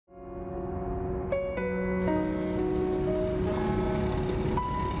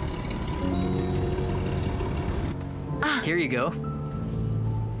Here you go.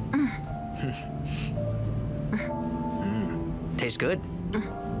 Tastes good.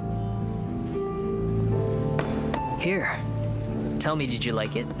 Here. Tell me, did you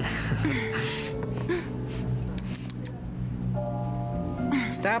like it?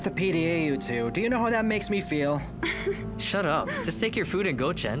 Stop the PDA, you two. Do you know how that makes me feel? Shut up. Just take your food and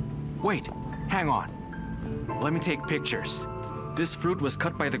go, Chen. Wait, hang on. Let me take pictures. This fruit was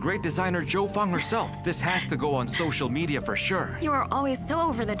cut by the great designer Zhou Fang herself. This has to go on social media for sure. You are always so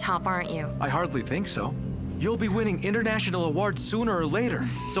over the top, aren't you? I hardly think so. You'll be winning international awards sooner or later,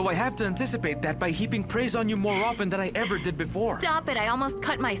 so I have to anticipate that by heaping praise on you more often than I ever did before. Stop it, I almost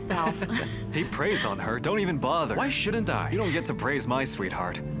cut myself. Heap praise on her, don't even bother. Why shouldn't I? You don't get to praise my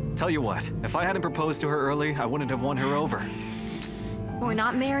sweetheart. Tell you what, if I hadn't proposed to her early, I wouldn't have won her over. We're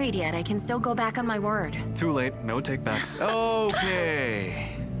not married yet, I can still go back on my word. Too late, no take-backs. Okay.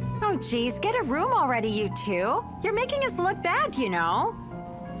 Oh, geez, get a room already, you two. You're making us look bad, you know.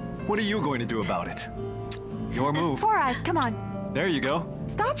 What are you going to do about it? Your move. Four Eyes, come on. There you go.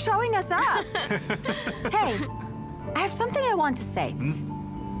 Stop showing us up. Hey, I have something I want to say.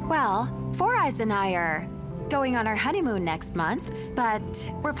 Well, Four Eyes and I are going on our honeymoon next month,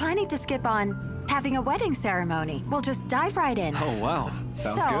 but we're planning to skip on having a wedding ceremony. We'll just dive right in. Oh, wow.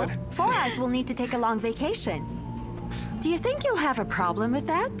 Sounds good. Four Eyes will need to take a long vacation. Do you think you'll have a problem with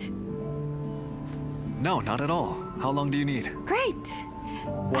that? No, not at all. How long do you need? Great.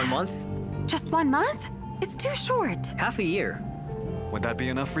 1 month? Just 1 month? It's too short. Half a year. Would that be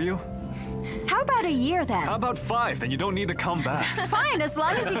enough for you? How about a year then? How about 5? Then you don't need to come back. Fine, as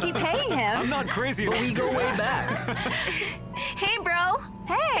long as you keep paying him. I'm not crazy But enough we to go do way that. back. Hey, bro!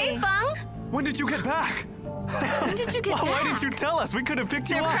 Hey! Fang! When did you get back? When did you get back? Why didn't you tell us? We could have picked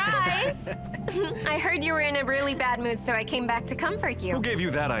you up. Surprise! I heard you were in a really bad mood, so I came back to comfort you. Who gave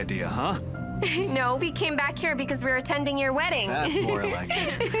you that idea, huh? No, we came back here because we were attending your wedding. That's more like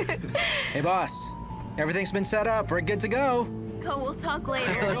it. Hey, boss. Everything's been set up. We're good to go. Go, we'll talk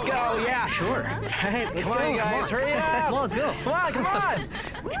later. Let's go, yeah. Sure. Hey, let's Come go, on, guys. Hurry up. Come on, let's go. Come on, come on.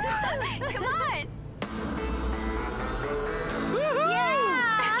 Come on!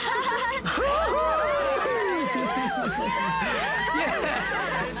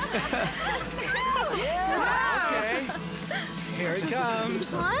 Okay. Here it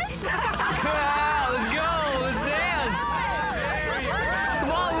comes. What? Let's go. Let's dance.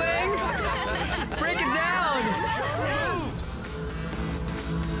 Come on, Ling. Break it down.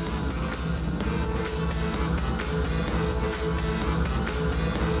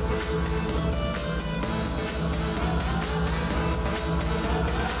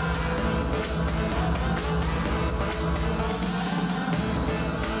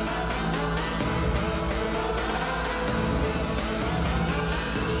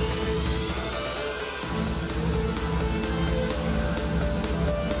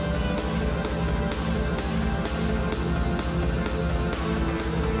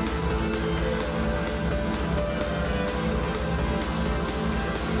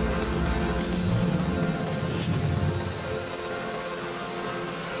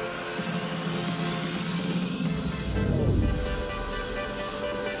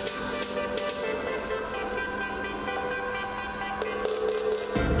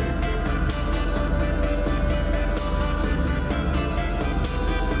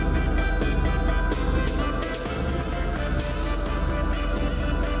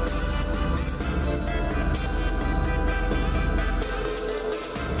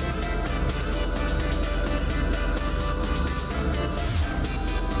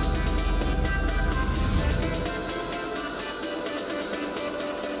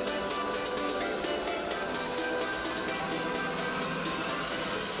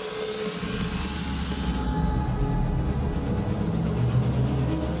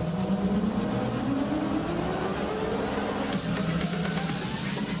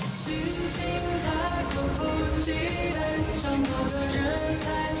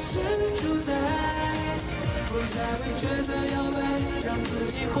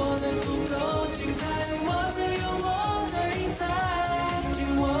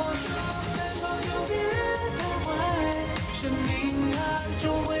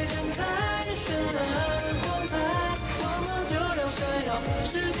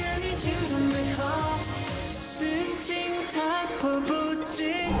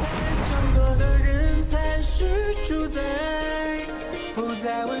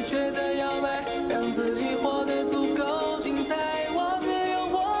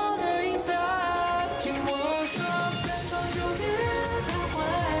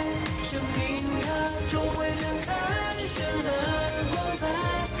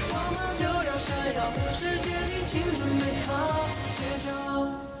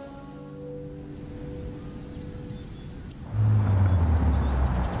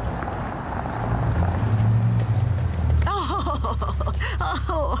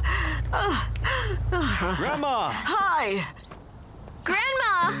 Grandma! Hi!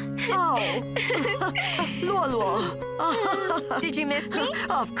 Grandma! Oh! Luoluo! Did you miss me?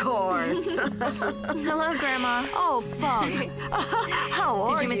 Of course! Hello, Grandma. Oh, Fang! How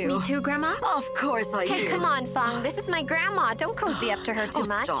are Did you miss me too, Grandma? Of course I do! Hey, come on, Fang. This is my grandma. Don't cozy up to her too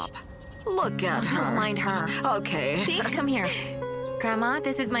much. Stop. Look at her. Don't mind her. Okay. See, come here. Grandma,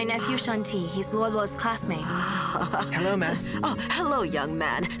 this is my nephew Shanti. He's Luoluo's classmate. Hello, man. Oh, hello, young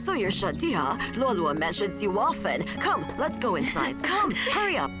man. So you're Shanti, huh? Luoluo mentions you often. Come, let's go inside. Come,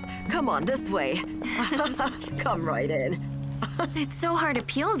 hurry up. Come on, this way. Come right in. It's so hard to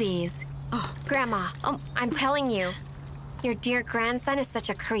peel these. Grandma, I'm telling you, your dear grandson is such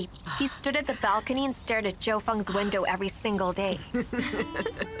a creep. He stood at the balcony and stared at Zhou Fang's window every single day.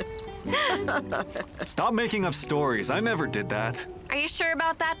 Stop making up stories. I never did that. Are you sure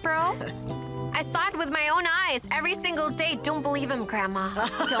about that, bro? I saw it with my own eyes every single day. Don't believe him, Grandma.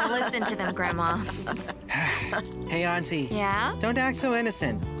 Don't listen to them, Grandma. Hey, Auntie. Yeah? Don't act so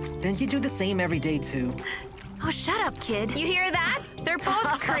innocent. Didn't you do the same every day, too? Oh, shut up, kid. You hear that? They're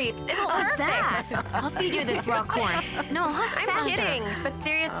both creeps. It's What's perfect. that? I'll feed you this raw corn. No, husk I'm faster. kidding, but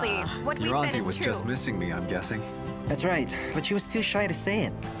seriously, what we Your said auntie is was true. just missing me, I'm guessing. That's right, but she was too shy to say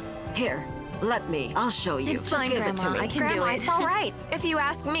it. Here, let me. I'll show you. It's Just fine, give it Grandma. to me. I can do Grandma, it. it's all right. If you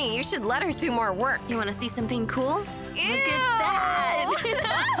ask me, you should let her do more work. You want to see something cool? Ew! Look at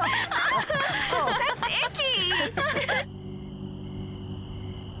that. Oh, that's icky.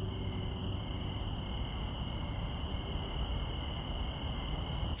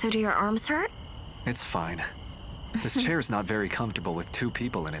 So do your arms hurt? It's fine. This chair's not very comfortable with two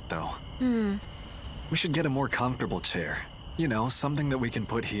people in it, though. We should get a more comfortable chair. You know, something that we can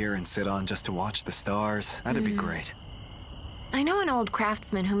put here and sit on just to watch the stars. That'd be great. I know an old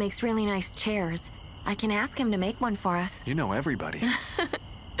craftsman who makes really nice chairs. I can ask him to make one for us. You know everybody.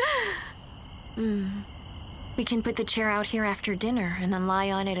 We can put the chair out here after dinner and then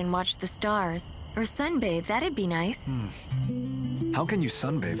lie on it and watch the stars. Or sunbathe, that'd be nice. How can you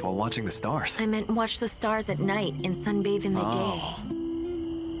sunbathe while watching the stars? I meant watch the stars at night and sunbathe in the day.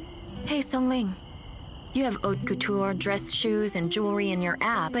 Hey, Songling. You have haute couture, dress shoes, and jewelry in your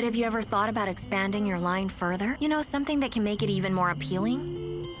app, but have you ever thought about expanding your line further? You know, something that can make it even more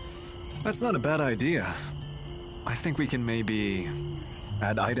appealing? That's not a bad idea. I think we can maybe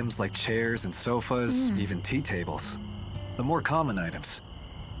add items like chairs and sofas, even tea tables. The more common items.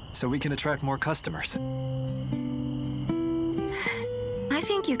 So we can attract more customers. I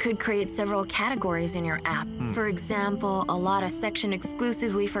think you could create several categories in your app. For example, allot a section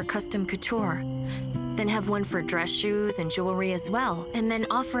exclusively for custom couture. Then have one for dress shoes and jewelry as well. And then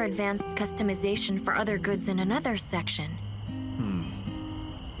offer advanced customization for other goods in another section.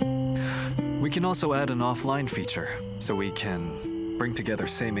 We can also add an offline feature, so we can bring together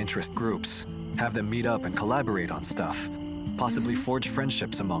same interest groups, have them meet up and collaborate on stuff, possibly forge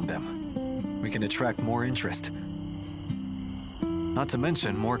friendships among them. We can attract more interest. Not to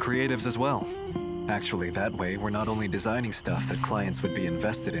mention more creatives as well. Actually, that way, we're not only designing stuff that clients would be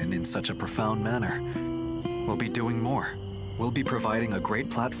invested in such a profound manner. We'll be doing more. We'll be providing a great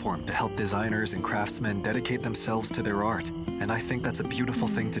platform to help designers and craftsmen dedicate themselves to their art. And I think that's a beautiful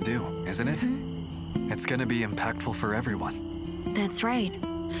thing to do, isn't it? It's gonna be impactful for everyone. That's right.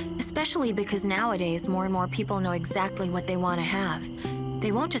 Especially because nowadays, more and more people know exactly what they want to have.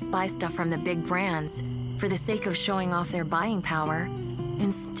 They won't just buy stuff from the big brands for the sake of showing off their buying power.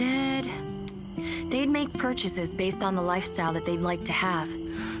 Instead, they'd make purchases based on the lifestyle that they'd like to have.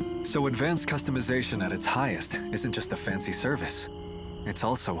 So advanced customization at its highest isn't just a fancy service. It's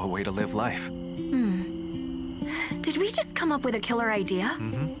also a way to live life. Did we just come up with a killer idea?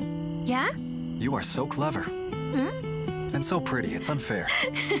 Yeah? You are so clever. And so pretty, it's unfair.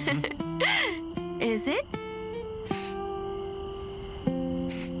 Is it?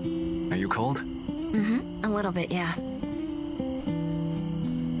 Are you cold? A little bit, yeah.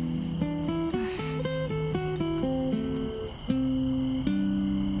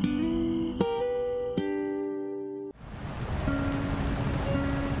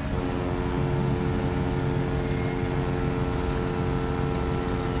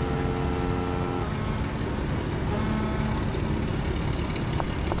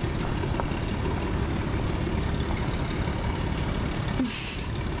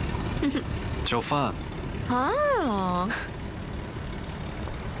 Zhou Fang, Oh.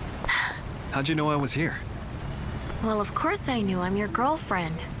 how'd you know I was here? Well, of course I knew. I'm your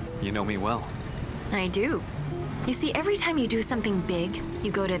girlfriend. You know me well. I do. You see, every time you do something big,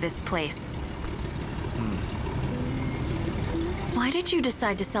 you go to this place. Why did you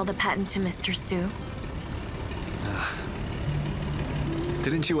decide to sell the patent to Mr. Su?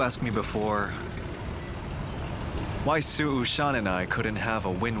 Didn't you ask me before why Su Ushan and I couldn't have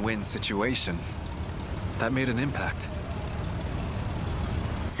a win-win situation? That made an impact.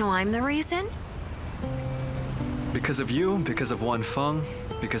 So I'm the reason? Because of you, because of Huang Feng,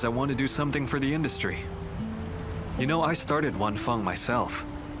 because I want to do something for the industry. You know, I started Huang Feng myself,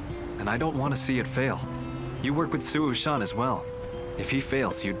 and I don't want to see it fail. You work with Su Ushan as well. If he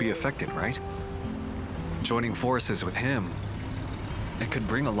fails, you'd be affected, right? Joining forces with him, it could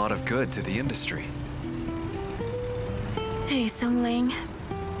bring a lot of good to the industry. Hey, Sungling.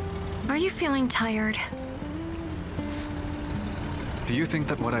 Are you feeling tired? Do you think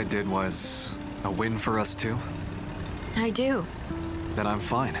that what I did was a win for us too? I do. Then I'm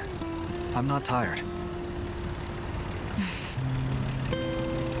fine. I'm not tired.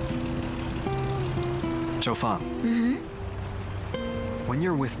 Zhou Fang. Mm-hmm. When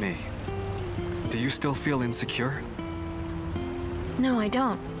you're with me, do you still feel insecure? No, I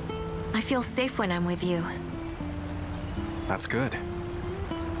don't. I feel safe when I'm with you. That's good.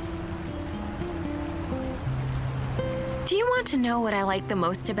 Do you want to know what I like the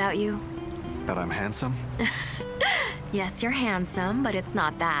most about you? That I'm handsome? Yes, you're handsome, but it's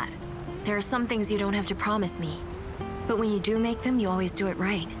not that. There are some things you don't have to promise me. But when you do make them, you always do it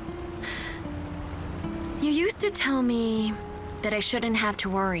right. You used to tell me that I shouldn't have to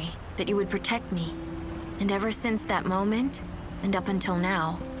worry, that you would protect me. And ever since that moment, and up until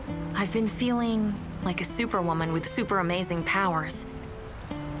now, I've been feeling like a superwoman with super amazing powers.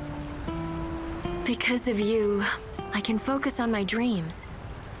 Because of you, I can focus on my dreams,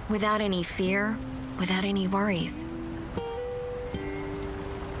 without any fear, without any worries.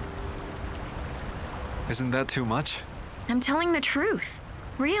 Isn't that too much? I'm telling the truth.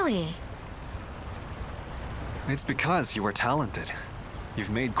 Really. It's because you are talented.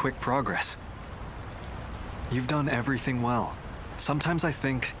 You've made quick progress. You've done everything well. Sometimes I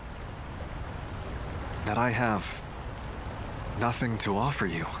think that I have nothing to offer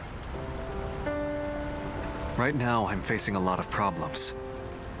you. Right now, I'm facing a lot of problems.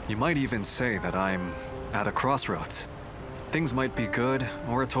 You might even say that I'm at a crossroads. Things might be good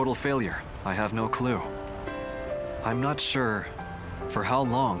or a total failure. I have no clue. I'm not sure for how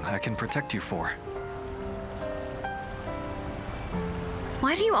long I can protect you for.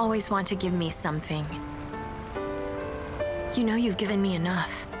 Why do you always want to give me something? You know you've given me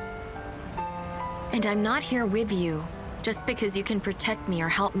enough. And I'm not here with you just because you can protect me or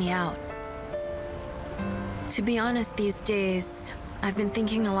help me out. To be honest, these days, I've been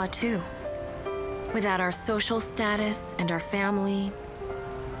thinking a lot too. Without our social status and our family,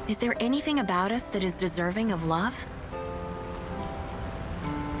 is there anything about us that is deserving of love?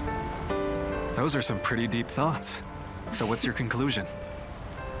 Those are some pretty deep thoughts. So what's your conclusion?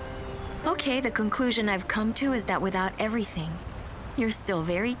 Okay, the conclusion I've come to is that without everything, you're still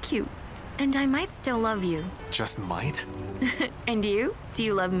very cute. And I might still love you. Just might? And you? Do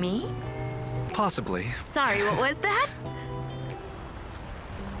you love me? Possibly. Sorry, what was that?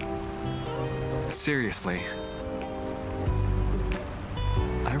 Seriously.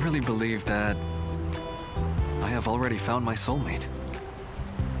 I really believe that I have already found my soulmate.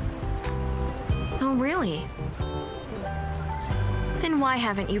 Oh, really? Then why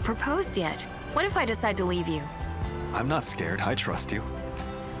haven't you proposed yet? What if I decide to leave you? I'm not scared. I trust you.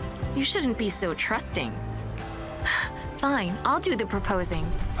 You shouldn't be so trusting. Fine, I'll do the proposing.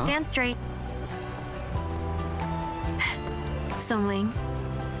 Huh? Stand straight. Sungling.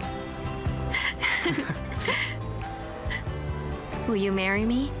 Will you marry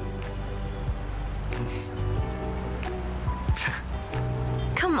me?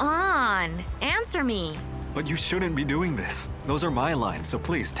 Come on, answer me. But you shouldn't be doing this. Those are my lines, so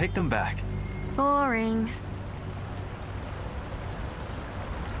please take them back. Boring.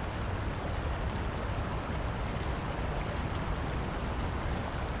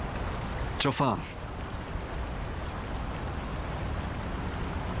 Zhou Fang.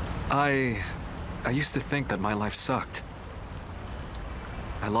 I used to think that my life sucked.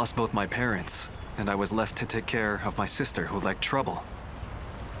 I lost both my parents, and I was left to take care of my sister who liked trouble.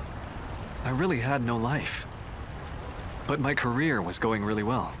 I really had no life. But my career was going really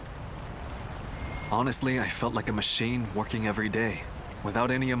well. Honestly, I felt like a machine working every day, without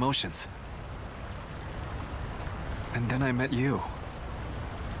any emotions. And then I met you.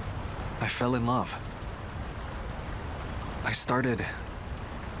 I fell in love. I started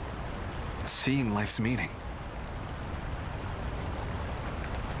seeing life's meaning.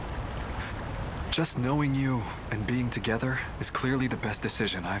 Just knowing you and being together is clearly the best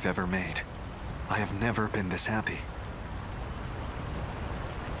decision I've ever made. I have never been this happy.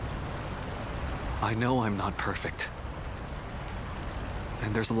 I know I'm not perfect.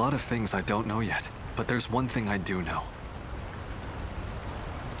 And there's a lot of things I don't know yet, but there's one thing I do know.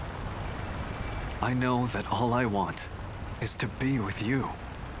 I know that all I want is to be with you.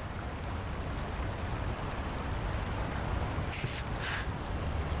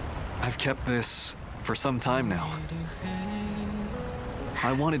 I've kept this for some time now.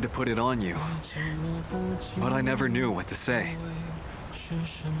 I wanted to put it on you, but I never knew what to say. So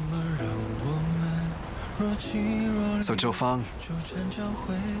Zhou Fang,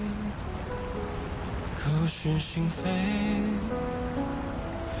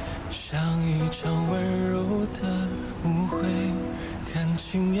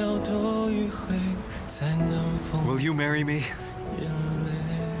 will you marry me?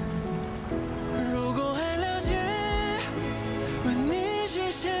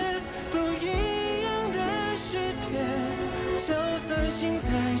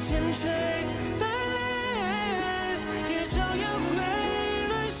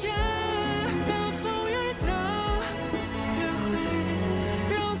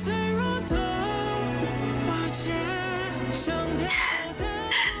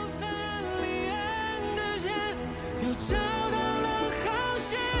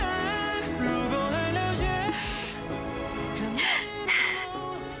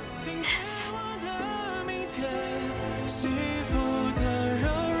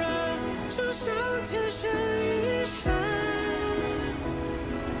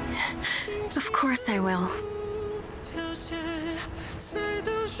 Of course I will.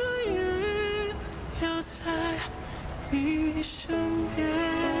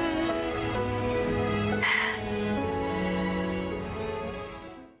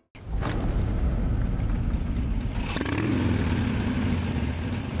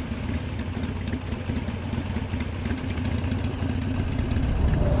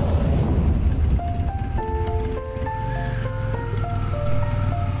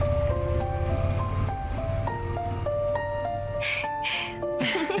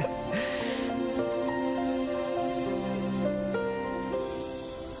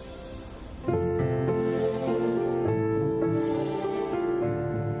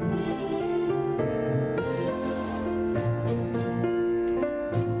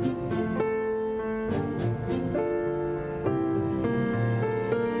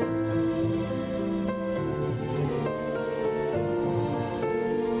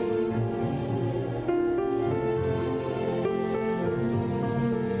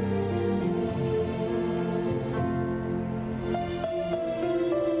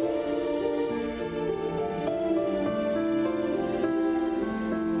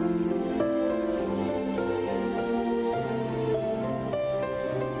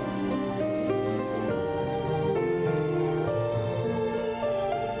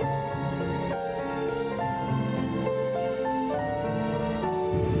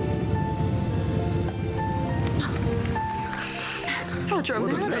 How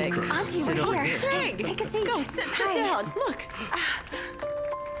dramatic. Auntie, Sit over we're here. here. Take a seat. Go, sit down. Look.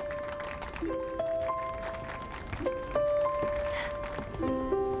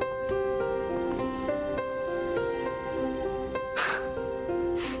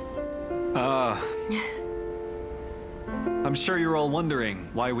 I'm sure you're all wondering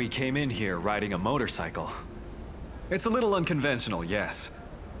why we came in here riding a motorcycle. It's a little unconventional, yes.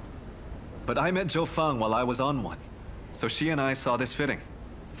 But I met Zhou Fang while I was on one, so she and I saw this fitting.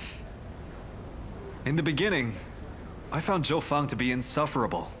 In the beginning, I found Zhou Fang to be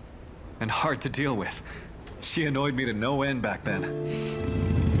insufferable and hard to deal with. She annoyed me to no end back then.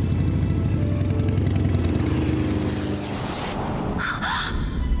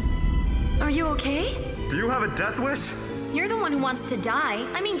 Are you okay? Do you have a death wish? You're the one who wants to die.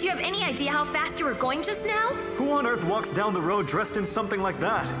 I mean, do you have any idea how fast you were going just now? Who on earth walks down the road dressed in something like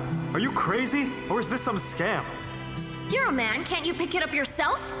that? Are you crazy? Or is this some scam? You're a man. Can't you pick it up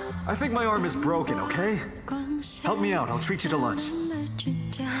yourself? I think my arm is broken, okay? Help me out. I'll treat you to lunch.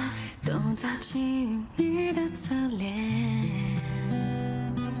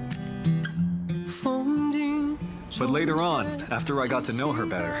 But later on, after I got to know her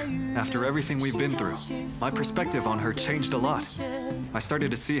better, after everything we've been through, my perspective on her changed a lot. I started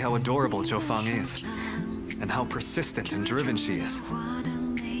to see how adorable Zhou Fang is, and how persistent and driven she is.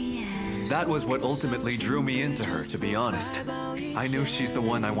 That was what ultimately drew me into her, to be honest. I knew she's the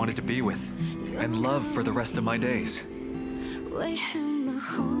one I wanted to be with, and love for the rest of my days.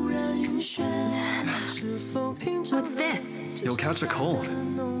 What's this? You'll catch a cold.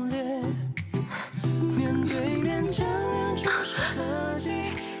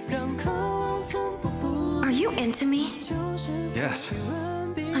 into me? Yes,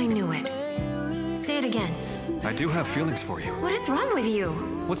 I knew it. Say it again. I do have feelings for you. What is wrong with you?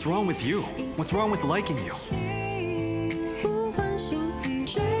 What's wrong with you? What's wrong with liking you?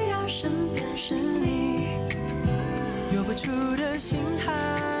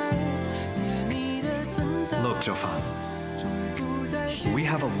 Look, Zhou Fang. We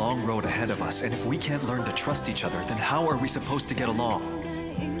have a long road ahead of us, and if we can't learn to trust each other, then how are we supposed to get along?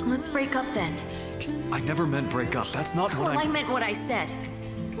 Let's break up then. I never meant break up. That's not what Well, I meant what I said.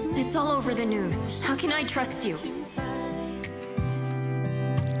 It's all over the news. How can I trust you?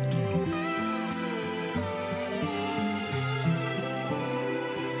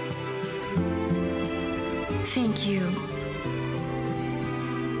 Thank you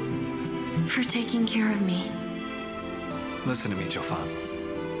for taking care of me. Listen to me, Zhou Fang.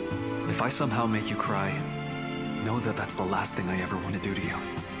 If I somehow make you cry, know that that's the last thing I ever want to do to you.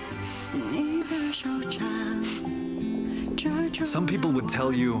 Some people would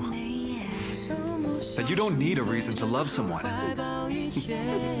tell you that you don't need a reason to love someone.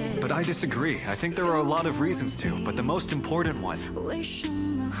 But I disagree. I think there are a lot of reasons to, but the most important one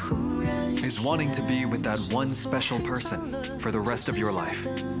is wanting to be with that one special person for the rest of your life.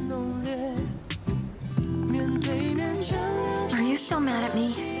 Are you still mad at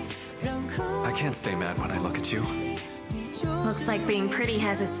me? I can't stay mad when I look at you. Looks like being pretty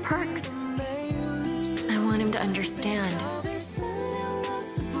has its perks. I want him to understand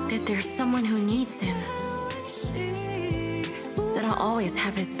that there's someone who needs him. That I'll always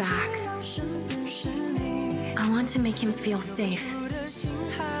have his back. I want to make him feel safe.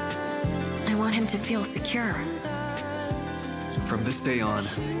 I want him to feel secure. From this day on,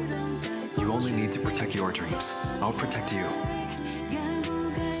 you only need to protect your dreams. I'll protect you.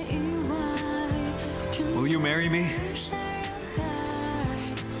 Will you marry me?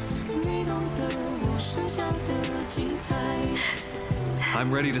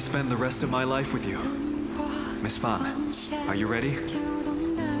 I'm ready to spend the rest of my life with you. Miss Fang, are you ready?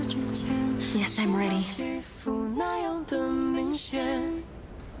 Yes, I'm ready.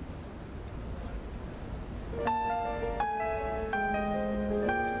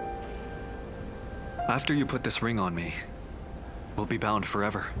 After you put this ring on me, we'll be bound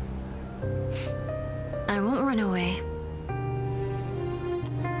forever. I won't run away.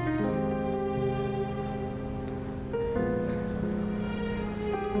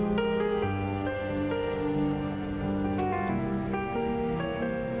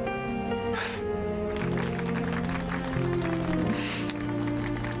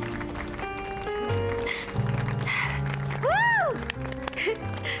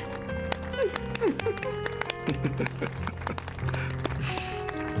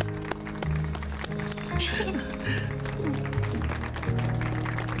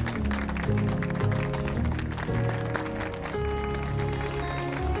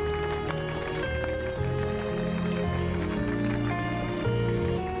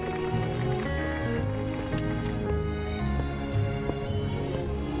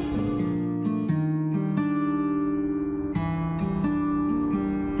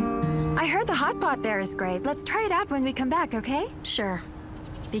 I heard the hot pot there is great. Let's try it out when we come back, okay? Sure.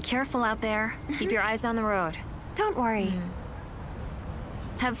 Be careful out there. Keep your eyes on the road. Don't worry.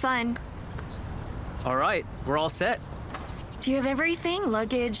 Have fun. All right, we're all set. Do you have everything?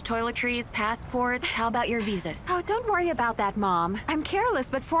 Luggage, toiletries, passports? How about your visas? Oh, don't worry about that, Mom. I'm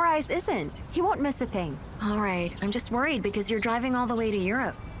careless, but Four Eyes isn't. He won't miss a thing. All right. I'm just worried because you're driving all the way to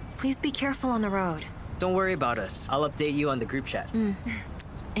Europe. Please be careful on the road. Don't worry about us. I'll update you on the group chat.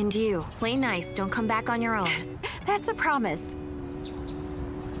 And you, play nice. Don't come back on your own. That's a promise.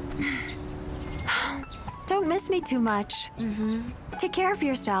 Don't miss me too much. Take care of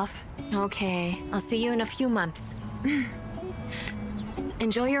yourself. Okay. I'll see you in a few months.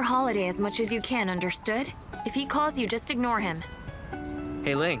 Enjoy your holiday as much as you can, understood? If he calls you, just ignore him.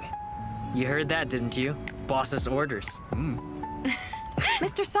 Hey, Ling. You heard that, didn't you? Boss's orders.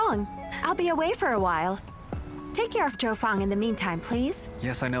 Mr. Song, I'll be away for a while. Take care of Zhou Fang in the meantime, please.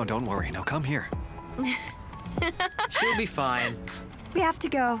 Yes, I know. Don't worry. Now come here. She'll be fine. We have to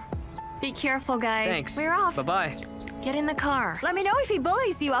go. Be careful, guys. Thanks. We're off. Bye-bye. Get in the car. Let me know if he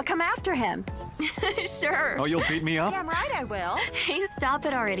bullies you. I'll come after him. Sure. Oh, you'll beat me up? Damn right I will. Hey, stop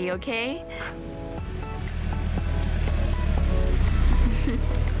it already, okay?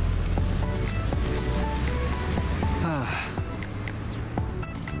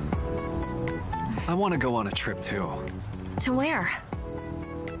 I want to go on a trip too. To where?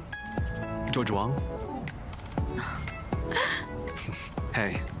 Zhuang?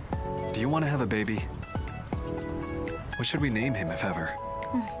 Hey, do you want to have a baby? What should we name him, if ever?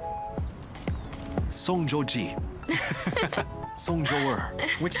 Songzhouji. Songzhouer.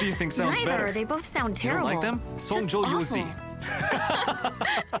 Which do you think sounds Neither. better? They both sound You don't terrible. like them? Just Songzhouyozi.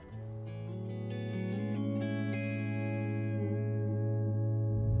 awful.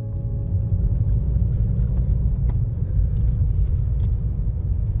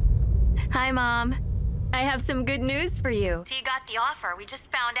 Hi, Mom. I have some good news for you. T got the offer. We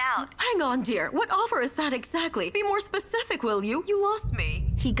just found out. Hang on, dear. What offer is that exactly? Be more specific, will you? You lost me.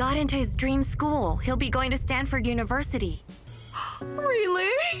 He got into his dream school. He'll be going to Stanford University.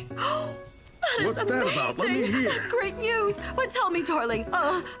 Really? That is What's that amazing. about? Let me hear. That's great news. But tell me, darling,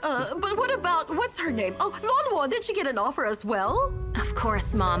 but what about, what's her name? Oh, Lonwo, did she get an offer as well? Of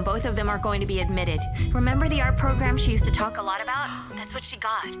course, Mom. Both of them are going to be admitted. Remember the art program she used to talk a lot about? That's what she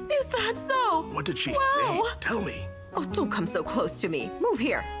got. Is that so? What did she Wow. say? Tell me. Oh, don't come so close to me. Move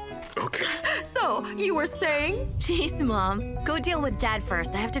here. Okay. So, you were saying? Jeez, Mom. Go deal with Dad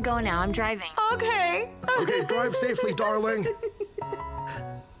first. I have to go now. I'm driving. Okay. Okay, drive safely, darling.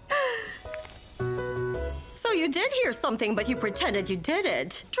 So you did hear something, but you pretended you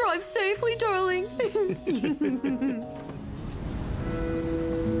didn't. Drive safely, darling.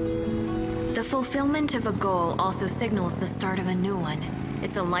 The fulfillment of a goal also signals the start of a new one.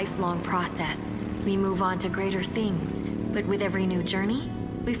 It's a lifelong process. We move on to greater things, but with every new journey,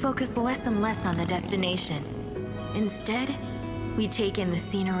 we focus less and less on the destination. Instead, we take in the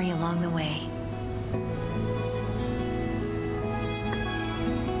scenery along the way.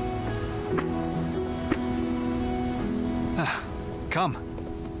 Come.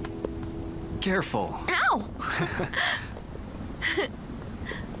 Careful. Ow!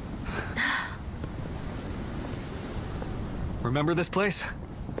 Remember this place?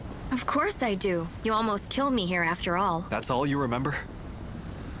 Of course I do. You almost killed me here after all. That's all you remember?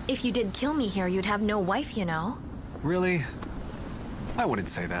 If you did kill me here, you'd have no wife, you know. Really? I wouldn't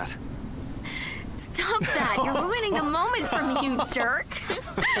say that. Stop that! You're ruining the moment for me, you jerk!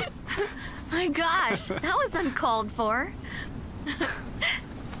 My gosh, that was uncalled for.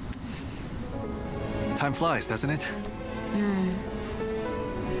 Time flies, doesn't it?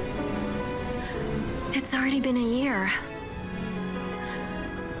 It's already been a year.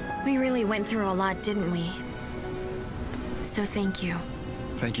 We really went through a lot, didn't we? So thank you.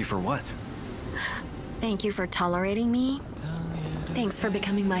 Thank you for what? Thank you for tolerating me. Thanks for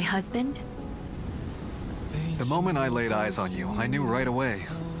becoming my husband. The moment I laid eyes on you, I knew right away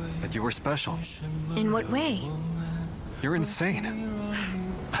that you were special. In what way? You're insane.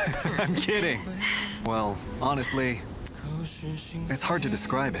 I'm kidding. Well, honestly, it's hard to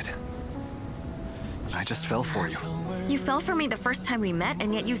describe it. I just fell for you. You fell for me the first time we met,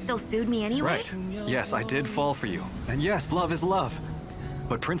 and yet you still sued me anyway? Right. Yes, I did fall for you. And yes, love is love.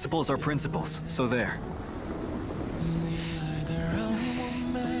 But principles are principles, so there.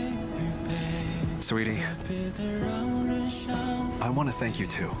 Sweetie, I want to thank you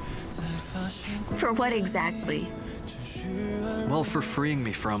too. For what exactly? Well, for freeing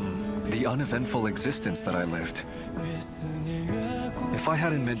me from the uneventful existence that I lived. If I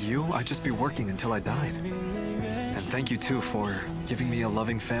hadn't met you, I'd just be working until I died. And thank you too for giving me a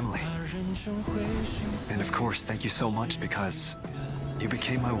loving family. And of course, thank you so much because you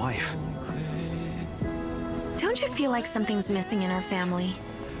became my wife. Don't you feel like something's missing in our family?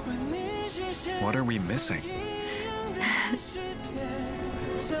 What are we missing?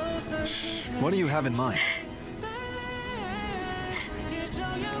 What do you have in mind?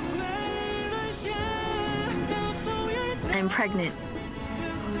 I'm pregnant.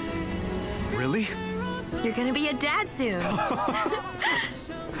 Really? You're gonna be a dad soon.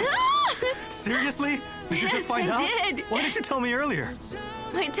 Seriously? Did you just find I out? did. Why didn't you tell me earlier?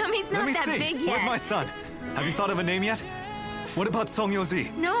 My tummy's Let not me that see. big yet. Where's my son? Have you thought of a name yet? What about Song Yo-zi?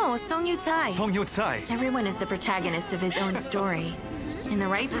 No, Song Yu-tai. Song Yo-tsai. Everyone is the protagonist of his own story. In the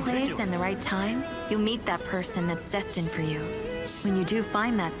right place and the right time, you'll meet that person that's destined for you. When you do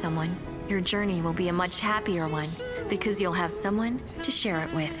find that someone, your journey will be a much happier one because you'll have someone to share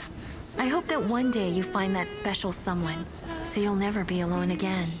it with. I hope that one day you find that special someone, so you'll never be alone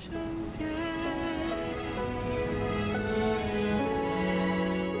again.